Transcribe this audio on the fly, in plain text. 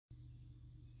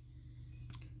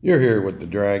You're here with the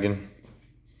Dragon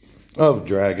of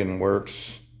Dragon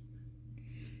Works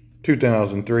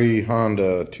 2003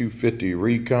 Honda 250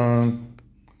 Recon.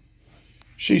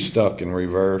 She's stuck in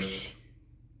reverse.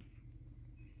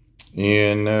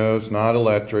 And no, it's not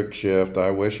electric shift. I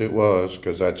wish it was,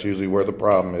 because that's usually where the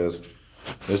problem is.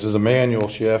 This is a manual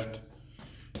shift.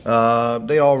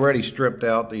 They already stripped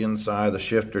out the inside of the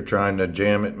shifter trying to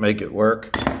jam it, make it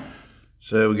work.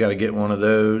 So we got to get one of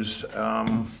those.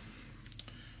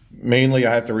 Mainly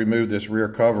I have to remove this rear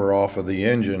cover off of the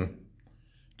engine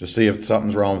to see if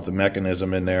something's wrong with the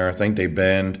mechanism in there. I think they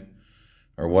bend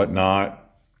or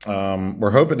whatnot.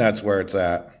 We're hoping that's where it's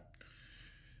at.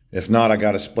 If not, I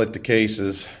got to split the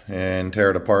cases and tear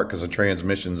it apart because the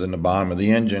transmission's in the bottom of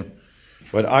the engine.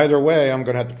 But either way, I'm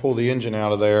going to have to pull the engine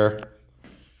out of there.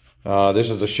 This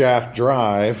is a shaft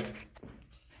drive.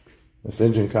 This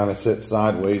engine kind of sits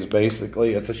sideways,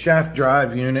 basically. It's a shaft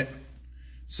drive unit.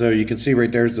 So you can see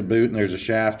right there's the boot and there's a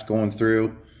shaft going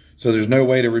through. So there's no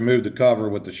way to remove the cover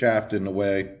with the shaft in the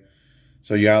way.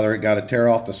 So you either got to tear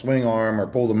off the swing arm or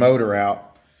pull the motor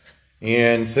out.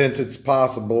 And since it's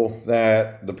possible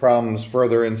that the problem's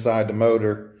further inside the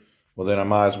motor, well then I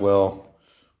might as well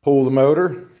pull the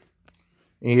motor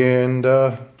and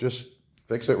just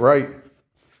fix it right.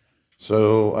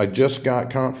 So I just got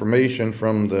confirmation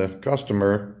from the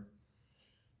customer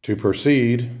to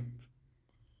proceed.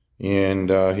 And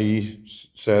he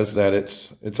says that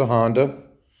it's a Honda,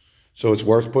 so it's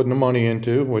worth putting the money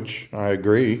into, which I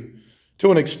agree.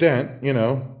 To an extent, you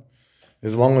know,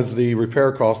 as long as the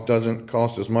repair cost doesn't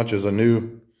cost as much as a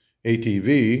new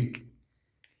ATV.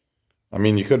 I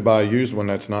mean, you could buy a used one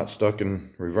that's not stuck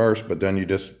in reverse, but then you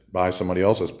just buy somebody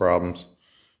else's problems.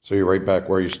 So you're right back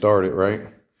where you started, right?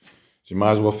 So you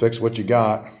might as well fix what you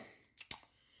got.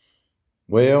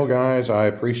 Well, guys, I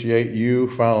appreciate you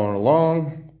following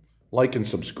along. Like and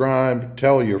subscribe,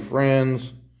 tell your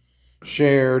friends,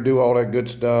 share, do all that good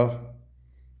stuff.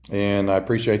 And I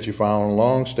appreciate you following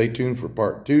along. Stay tuned for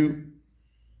part 2.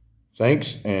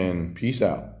 Thanks and peace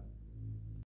out.